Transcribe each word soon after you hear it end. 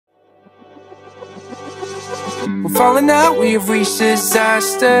We're falling out, we have reached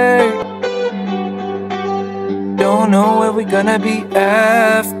disaster. Don't know where we're gonna be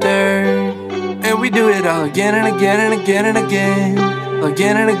after. And we do it all again and again and again and again.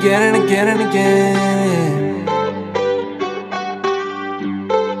 Again and again and again and again.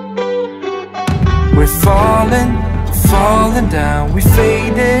 We're falling down, we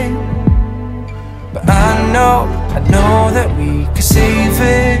faded. But I know that we can save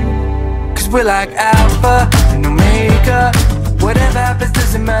it. Cause we're like Alpha and Omega. Whatever happens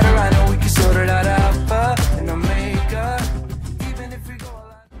doesn't matter, I know we can sort it out. Alpha and Omega. Even if we go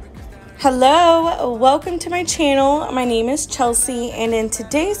Hello, welcome to my channel. My name is Chelsea, and in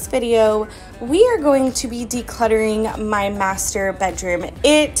today's video, we are going to be decluttering my master bedroom.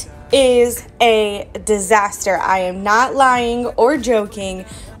 It is a disaster. I am not lying or joking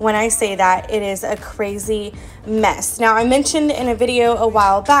when I say that. It is a crazy mess. Now, I mentioned in a video a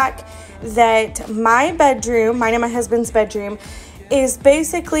while back that my bedroom, mine and my husband's bedroom, is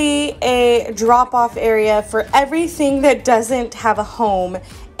basically a drop-off area for everything that doesn't have a home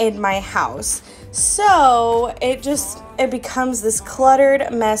in my house. So it becomes this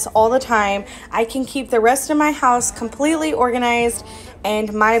cluttered mess all the time. I can keep the rest of my house completely organized,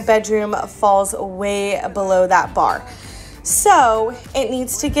 and my bedroom falls way below that bar. So it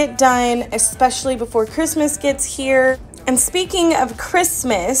needs to get done, especially before Christmas gets here. And speaking of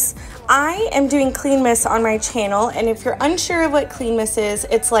Christmas, I am doing Cleanmas on my channel, and if you're unsure of what Cleanmas is,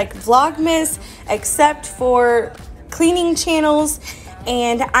 it's like Vlogmas except for cleaning channels,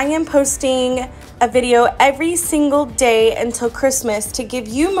 and I am posting a video every single day until Christmas to give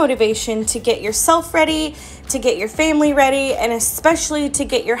you motivation to get yourself ready, to get your family ready, and especially to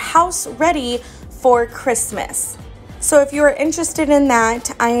get your house ready for Christmas. So if you are interested in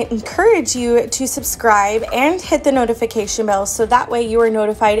that, I encourage you to subscribe and hit the notification bell so that way you are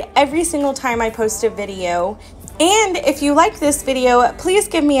notified every single time I post a video. And if you like this video, please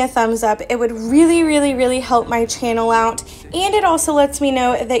give me a thumbs up. It would really help my channel out. And it also lets me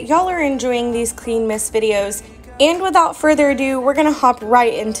know that y'all are enjoying these Cleanmas videos. And without further ado, we're gonna hop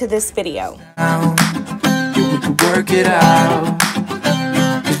right into this video. we can work it out.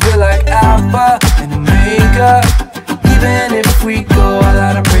 Cause we're like Alpha and Omega. Even if we go all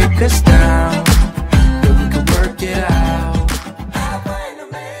out and break us down, we can work it out.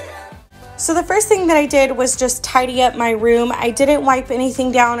 So the first thing that I did was just tidy up my room. I didn't wipe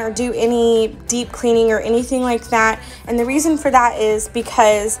anything down or do any deep cleaning or anything like that. And the reason for that is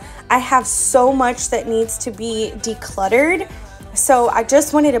because I have so much that needs to be decluttered. So I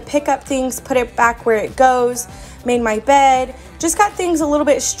just wanted to pick up things, put it back where it goes, made my bed, just got things a little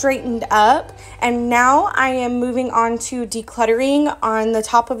bit straightened up. And now I am moving on to decluttering on the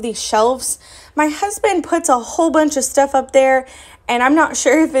top of these shelves. My husband puts a whole bunch of stuff up there, and I'm not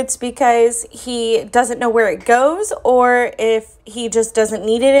sure if it's because he doesn't know where it goes or if he just doesn't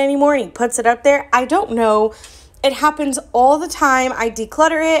need it anymore and he puts it up there. I don't know. It happens all the time. I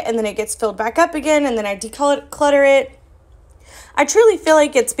declutter it and then it gets filled back up again, and then I declutter it. I truly feel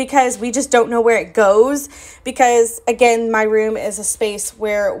like it's because we just don't know where it goes, because again, my room is a space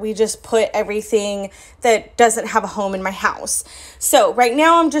where we just put everything that doesn't have a home in my house. So right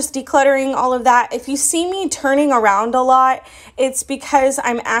now I'm just decluttering all of that. If you see me turning around a lot, it's because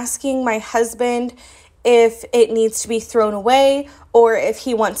I'm asking my husband if it needs to be thrown away or if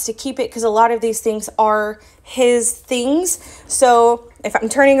he wants to keep it, because a lot of these things are his things. So if I'm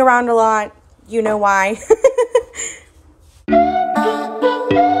turning around a lot, you know why.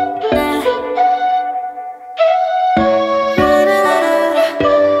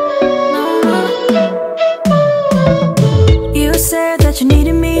 You said that you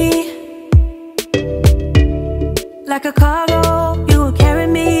needed me, like a cargo, you will carry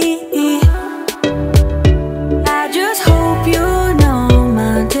me. I just hope you know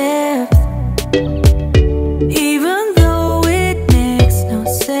my depth, even though it makes no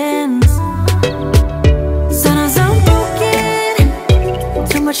sense. Sometimes I'm broken,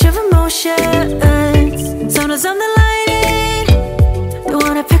 too much of emotions. Sometimes I'm the lightning, don't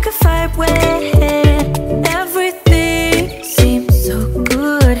wanna pick a fight with. Everything seems so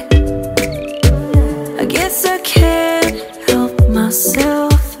good, I guess I can't help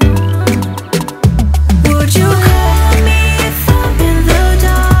myself. Would you call me if I'm in the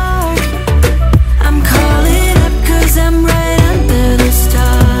dark? I'm calling up 'cause I'm right under the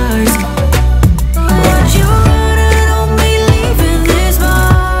stars. Would you run on me leaving this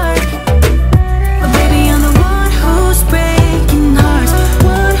mark? But baby, I'm the one who's breaking hearts,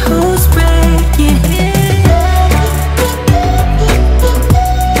 one who's breaking.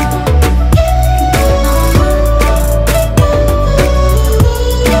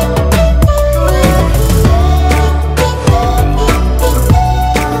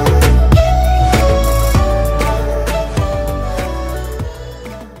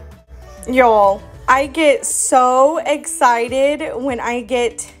 I get so excited when I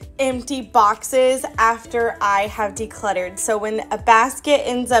get empty boxes after I have decluttered. So when a basket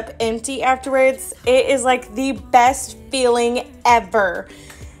ends up empty afterwards, it is like the best feeling ever.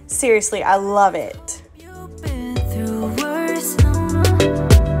 Seriously, I love it. You've been through worse.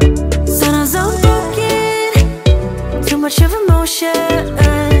 Sometimes I'm broken, too much of emotions.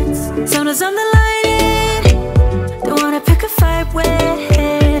 Sometimes I'm the lighting, don't wanna pick a fight with.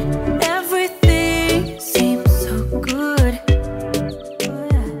 Everything seems so good.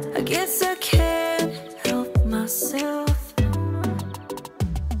 I guess I can't help myself.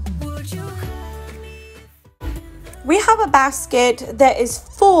 Would you help me? We have a basket that is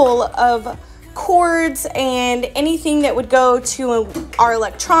full of cords and anything that would go to our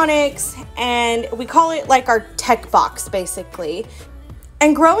electronics, and we call it like our tech box basically.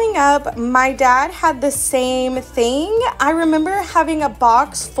 And growing up, my dad had the same thing. I remember having a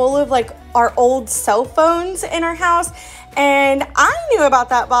box full of like our old cell phones in our house, and I knew about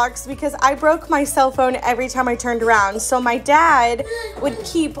that box because I broke my cell phone every time I turned around. So my dad would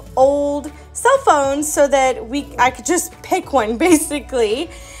keep old cell phones so that I could just pick one basically.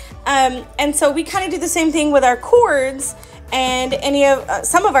 And so we kind of do the same thing with our cords and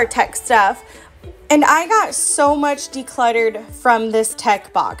some of our tech stuff. And I got so much decluttered from this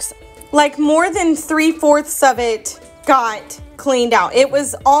tech box. Like more than 3/4 of it got cleaned out. It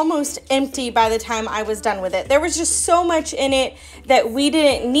was almost empty by the time I was done with it. There was just so much in it that we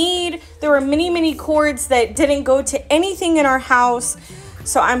didn't need. There were many cords that didn't go to anything in our house.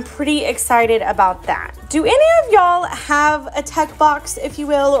 So I'm pretty excited about that. Do any of y'all have a tech box, if you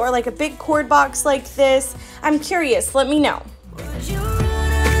will, or like a big cord box like this? I'm curious, let me know. Would you run?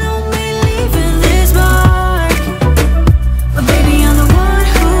 I don't believe in this mark. But baby, I'm the one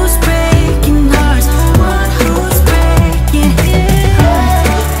who's breaking hearts. The one who's breaking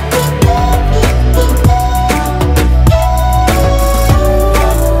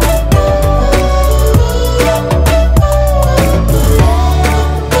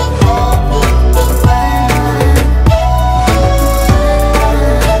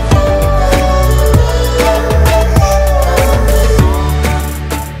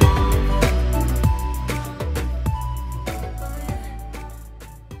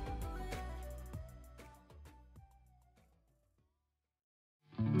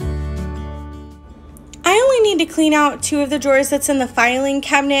To clean out 2 of the drawers that's in the filing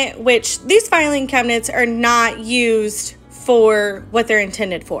cabinet, which these filing cabinets are not used for what they're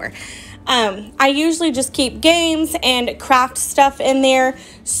intended for. I usually just keep games and craft stuff in there.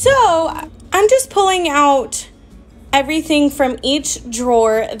 So I'm just pulling out everything from each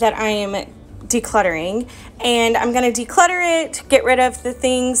drawer that I am decluttering, and I'm going to declutter it, get rid of the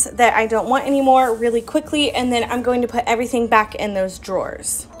things that I don't want anymore really quickly, and then I'm going to put everything back in those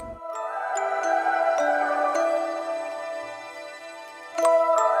drawers.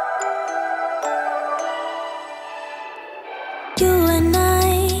 you and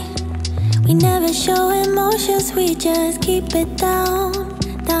I. We never show emotions, we just keep it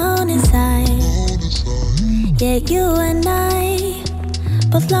down inside. Yeah, you and I,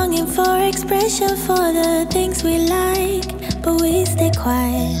 both longing for expression for the things we like, but we stay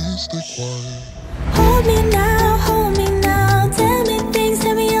quiet. Hold me now, tell me things,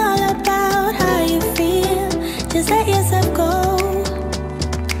 tell me all about how you feel. Just let yourself go.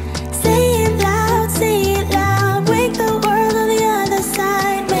 Say it loud, wake the world on the other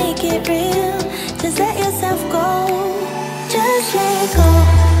side, make it real. Just let yourself go, just let go.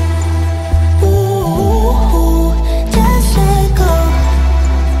 Ooh, just let go.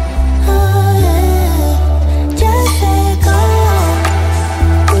 Oh yeah, just let go.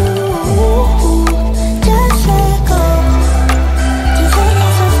 Ooh, just let go. Just let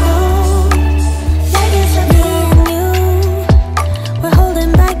yourself go. Let yourself go. Me and you, we're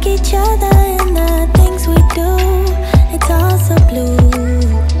holding back each other in the things we do. It's all so blue.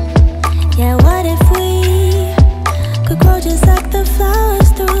 Yeah, what if we could grow just like the flowers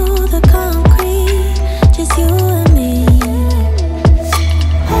through the concrete? Just you and me.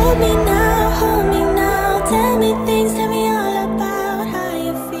 Hold me now, tell me things, tell me all about how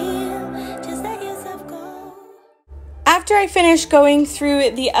you feel. Just let yourself go. After I finished going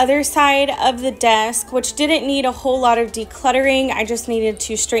through the other side of the desk, which didn't need a whole lot of decluttering, I just needed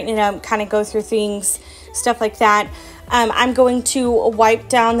to straighten it up, kind of go through things, stuff like that. I'm going to wipe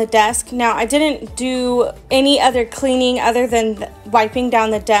down the desk. Now, I didn't do any other cleaning other than wiping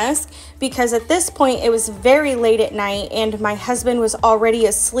down the desk because at this point it was very late at night and my husband was already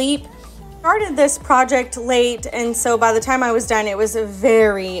asleep. Started this project late, and so by the time I was done, it was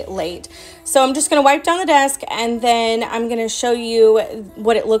very late. So I'm just going to wipe down the desk, and then I'm going to show you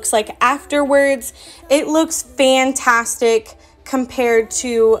what it looks like afterwards. It looks fantastic compared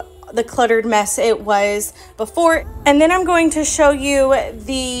to the cluttered mess it was before. And then I'm going to show you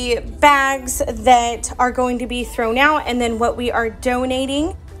the bags that are going to be thrown out and then what we are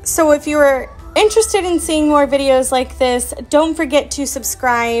donating. So if you're interested in seeing more videos like this, don't forget to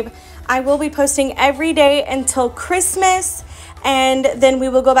subscribe. I will be posting every day until Christmas, and then we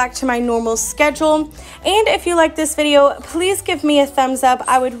will go back to my normal schedule. And if you like this video, please give me a thumbs up.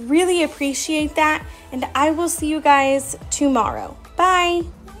 I would really appreciate that, and I will see you guys tomorrow. Bye.